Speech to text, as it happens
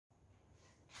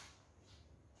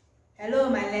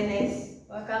Hello my learners,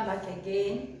 welcome back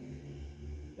again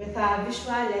with our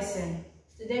visual lesson.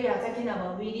 Today we are talking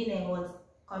about reading and what?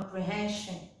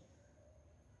 Comprehension.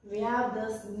 We have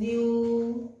this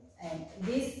new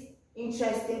this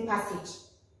interesting passage.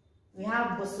 We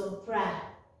have Bosompra,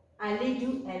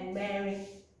 Alidu and Mary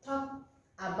talk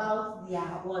about their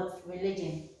what?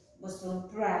 Religion.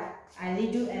 Bosompra,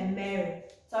 Alidu and Mary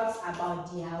talks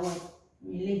about their what?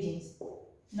 Religions.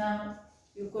 Now,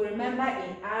 you could remember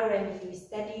in RM we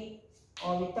studied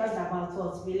or we talked about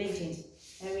what? Religions.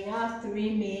 And we have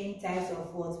three main types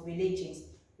of what? Religions.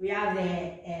 We have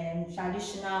the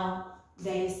traditional,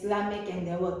 the Islamic, and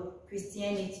the what?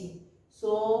 Christianity.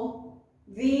 So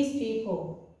these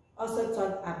people also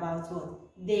talk about what?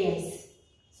 Theirs.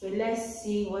 So let's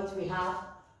see what we have.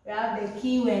 We have the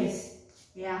keywords.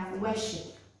 We have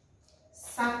worship,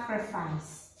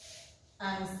 sacrifice,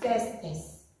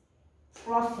 ancestors,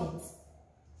 prophet,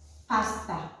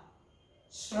 pastor,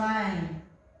 shrine,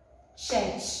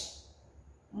 church,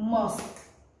 mosque,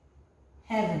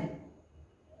 heaven.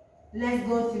 Let's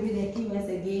go through the keywords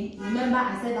again. Remember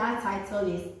I said our title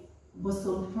is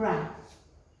Bosompra,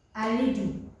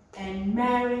 Alidu and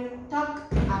Mary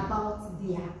talk about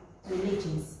their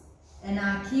religions. And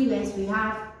our keywords we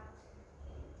have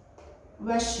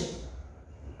worship,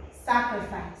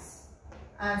 sacrifice,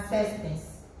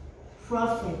 ancestors,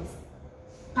 prophet,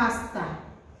 pastor,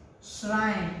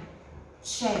 shrine,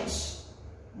 church,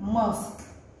 mosque,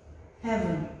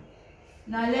 heaven.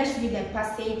 Now let's read the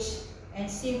passage and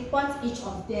see what each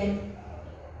of them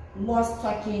was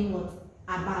talking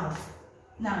about.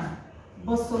 Now,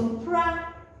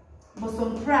 Bosompra,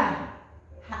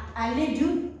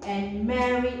 Alidu and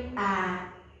Mary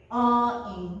are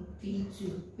all in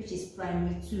P2, which is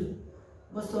primary 2.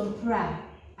 Bosompra,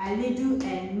 Alidu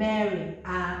and Mary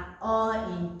are all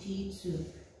in P2.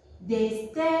 They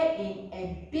stay in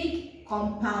a big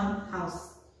compound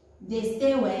house. They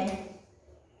stay where?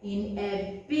 In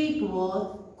a big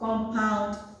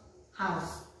compound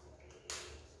house.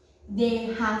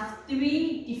 They have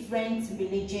three different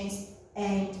religions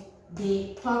and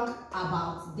they talk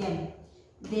about them.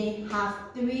 They have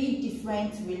three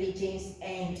different religions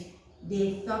and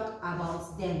they talk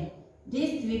about them.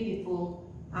 These three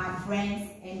people are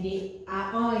friends and they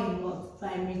are all in what?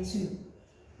 Primary 2.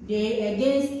 They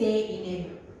again stay in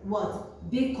a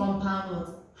what? Big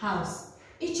compound house.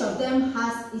 Each of them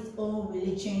has its own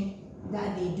religion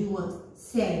that they do what?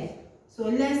 Serve. So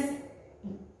let's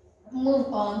move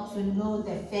on to know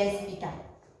the first speaker.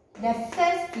 The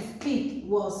first to speak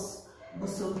was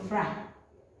Bosompra.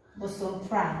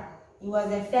 Bosompra. He was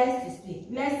the first to speak.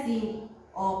 Let's see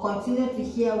or continue to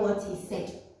hear what he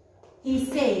said. He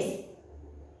says,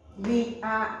 we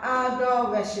are idol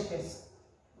worshippers.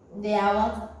 They are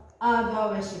what? Idol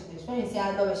worshippers. When you say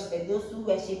idol worshippers, those who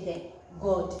worship the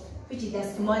God, which is the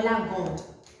smaller God,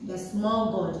 the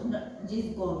small God, not this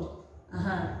God.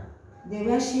 They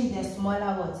worship the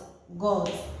smaller what?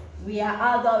 God. We are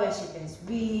idol worshippers.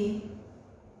 We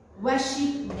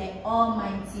worship the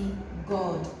Almighty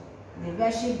God. They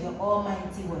worship the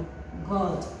Almighty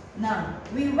God. Now,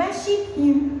 we worship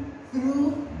Him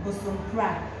through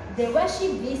Bosompra. They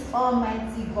worship this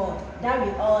Almighty God that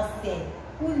we all say,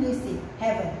 who lives in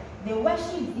heaven. They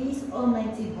worship this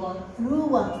Almighty God through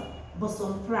what?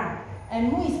 Bosompra.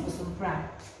 And who is Bosompra?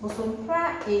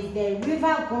 Bosompra is the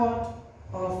river god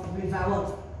of river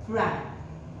what? Pra.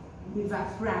 River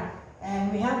Pra.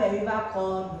 And we have a river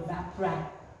called River Pra.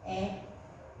 And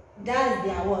that's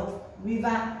their what?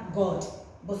 River god.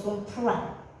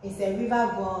 Bosompra is a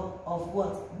river god of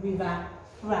what? River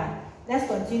Pra. Let's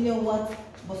continue what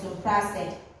Bosompra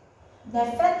said. The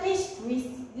fetish priest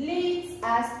leads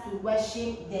us to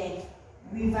worship the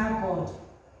river god.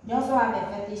 They also have a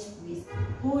fetish priest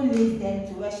who leads them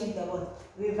to worship the what?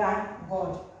 River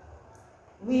god.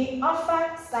 We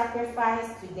offer sacrifice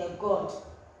to the god.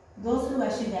 Those who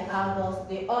worship the idols,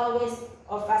 they always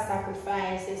offer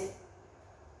sacrifices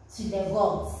to the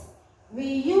gods. We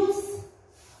use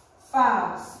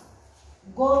fowls,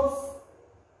 goats,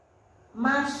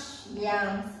 mashed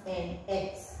yams, and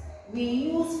eggs. We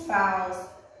use fowls,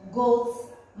 goats,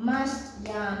 mashed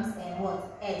yams, and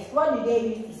what? Eggs. What do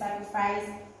they use to sacrifice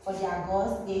for their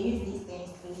gods? They use these things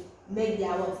to make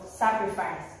their what?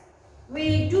 Sacrifice.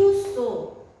 We do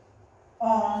so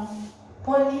on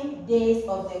holy days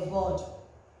of the God.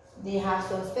 They have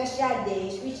some special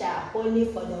days which are holy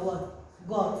for the what?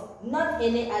 God. Not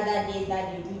any other day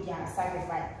that they do their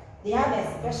sacrifice. They have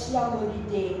a special holy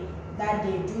day that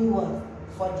they do what?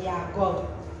 For their God.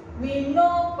 We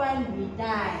know when we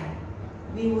die,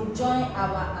 we will join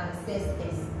our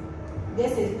ancestors.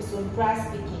 This is Bosompra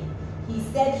speaking. He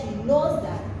said he knows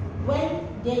that when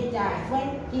they die,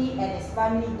 when he and his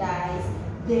family dies,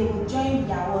 they will join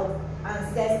their what?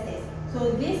 Ancestors.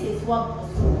 So this is what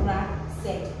Bosomkra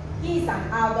said. He is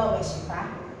an idol worshipper.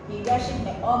 He worships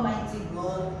the Almighty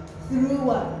God through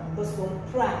what?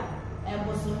 Bosomkra. And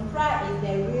Bosomkra is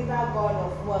the river god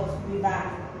of what? River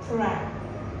Pra.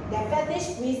 The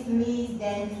fetish priest leads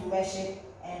them to worship,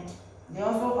 and they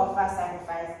also offer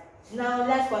sacrifice. Now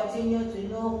let's continue to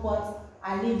know what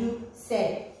Alidu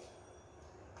said.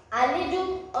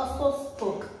 Alidu also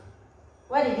spoke.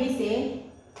 What did he say?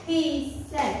 He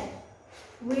said,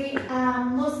 "We are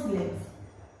Muslims.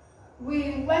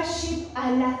 We worship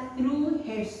Allah through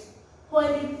his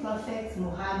holy prophet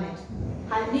Muhammad."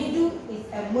 Alidu is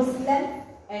a Muslim,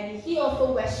 and he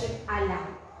also worships Allah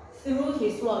through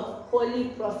his what? Holy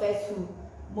prophet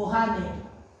Muhammad.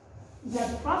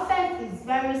 The prophet is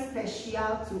very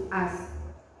special to us.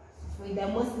 With the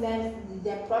Muslims,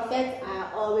 the prophets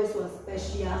are always what?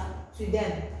 Special to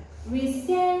them. We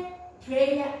say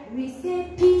prayer, we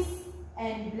say peace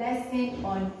and blessing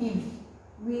on him.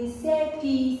 We say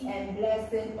peace and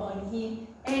blessing on him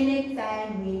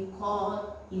anytime we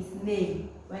call his name.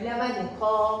 Whenever they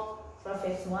call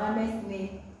Prophet Muhammad's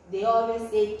name, they always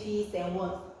say peace and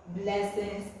what?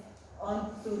 Blessings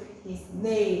unto his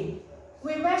name.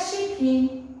 We worship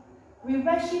him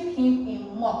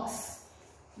in mosques.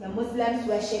 The Muslims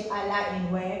worship Allah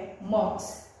in where?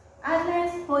 Mosques.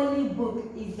 Allah's holy book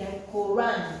is the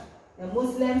Quran. The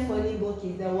Muslims' holy book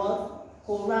is the what?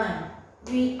 Quran.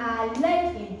 We are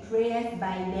led in prayers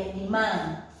by the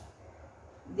Imam.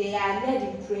 They are led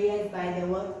in prayers by the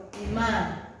what?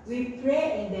 Imam. We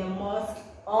pray in the mosque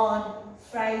on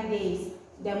Fridays.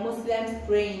 The Muslims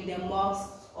pray in the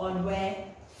mosque on where?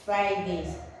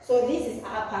 Fridays. So this is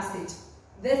our passage.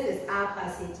 This is our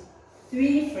passage.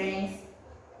 Three friends,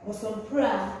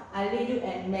 Bosomkra, Alidu,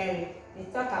 and Mary. They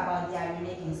talk about their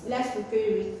religions. Let's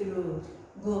quickly read through.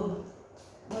 Go.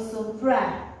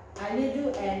 Bosomkra,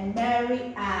 Alidu, and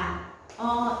Mary are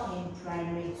all in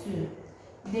primary 2.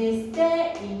 They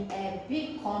stay in a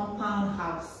big compound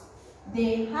house.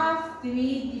 They have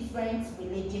 3 different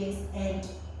religions and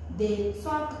they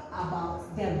talk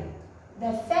about them.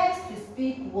 The first to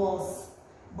speak was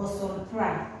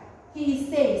Bosomkra. He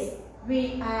says,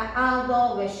 "We are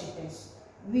idol worshippers.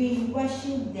 We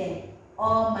worship the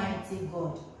Almighty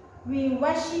God. We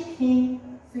worship him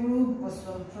through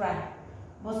Bosomkra.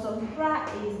 Bosomkra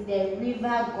is the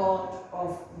river god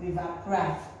of River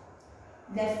Pra.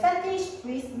 The fetish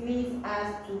priest leads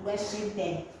us to worship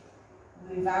the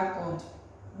river god.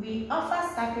 We offer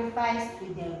sacrifice to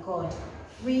the god.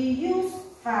 We use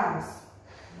fowls,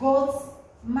 goats,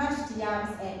 mashed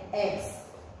yams, and eggs.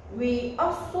 We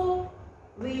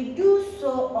do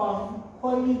so on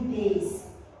holy days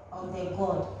of the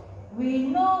god. We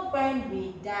know when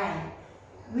we die,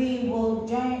 we will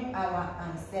join our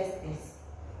ancestors."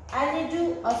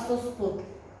 Alidu also spoke.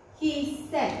 He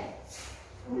said,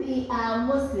 "We are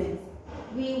Muslims.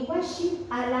 We worship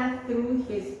Allah through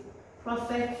his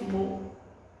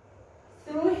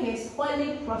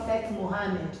holy prophet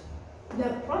Muhammad. The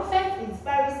prophet is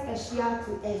very special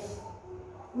to us.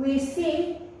 We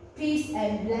say peace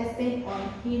and blessing on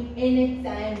him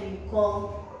anytime we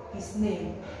call his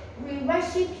name. We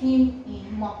worship him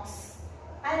in mosques.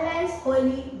 Allah's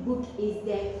holy book is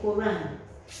the Quran.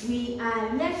 We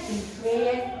are led in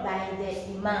prayers by the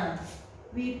Imam.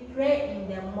 We pray in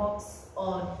the mosques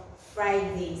on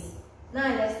Fridays." Now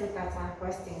let's look at our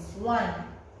questions. 1.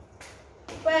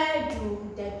 Where do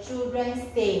the children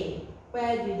stay?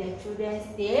 Where do the children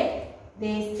stay?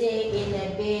 They stay in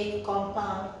a big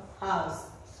compound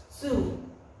house. 2.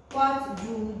 What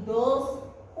do those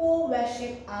who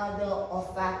worship idols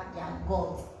offer their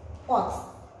gods?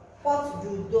 What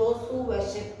do those who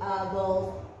worship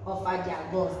idols offer their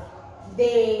gods?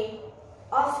 They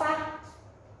offer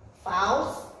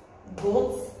fowls,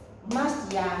 goats,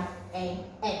 mashed yam, and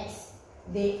eggs.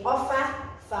 They offer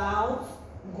fowls,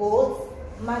 goats,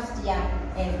 mashed yam,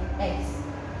 and eggs.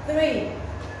 3.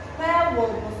 Where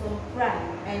will Bosomkra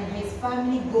and his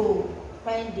family go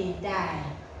when they die?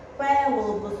 Where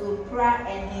will Bosomkra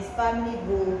and his family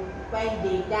go when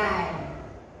they die?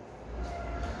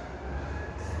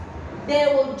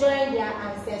 They will join their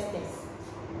ancestors.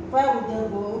 Where will they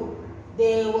go?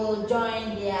 They will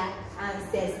join their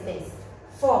ancestors.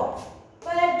 4.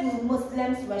 Where do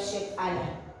Muslims worship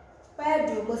Allah? Where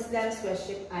do Muslims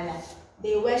worship Allah?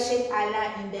 They worship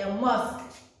Allah in the mosque.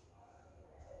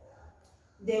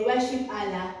 They worship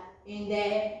Allah in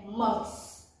the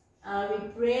mosques. And we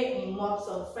pray in mosques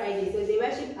on Friday. So they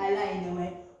worship Allah in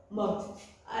the mosque.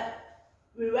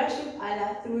 We worship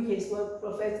Allah through his word,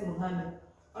 Prophet Muhammad.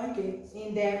 Okay,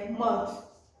 in the mosque.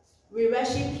 We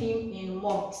worship him in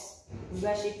mosques. We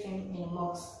worship him in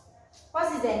mosques.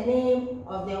 What is the name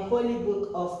of the holy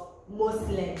book of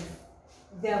Muslims?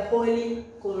 The Holy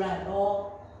Quran,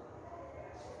 or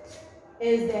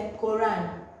is the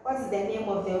Quran. What is the name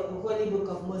of the holy book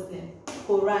of Muslims?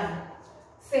 Quran.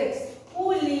 6. Who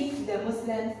leads the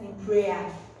Muslims in prayer?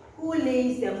 Who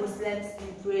leads the Muslims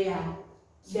in prayer?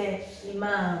 The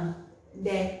Imam.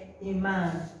 The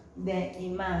Imam. The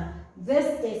Imam.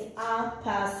 This is our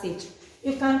passage.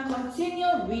 You can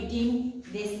continue reading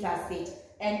this passage,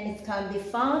 and it can be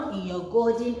found in your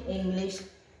Golden English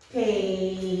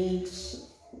page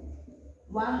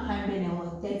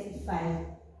 135.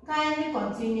 Kindly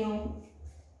continue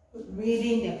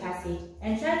reading the passage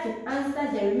and try to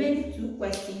answer the remaining 2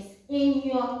 questions in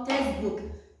your textbook.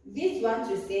 This 1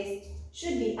 to 6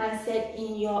 should be answered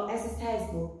in your exercise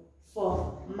book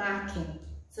for marking.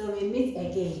 So we meet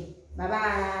again. Bye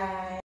bye.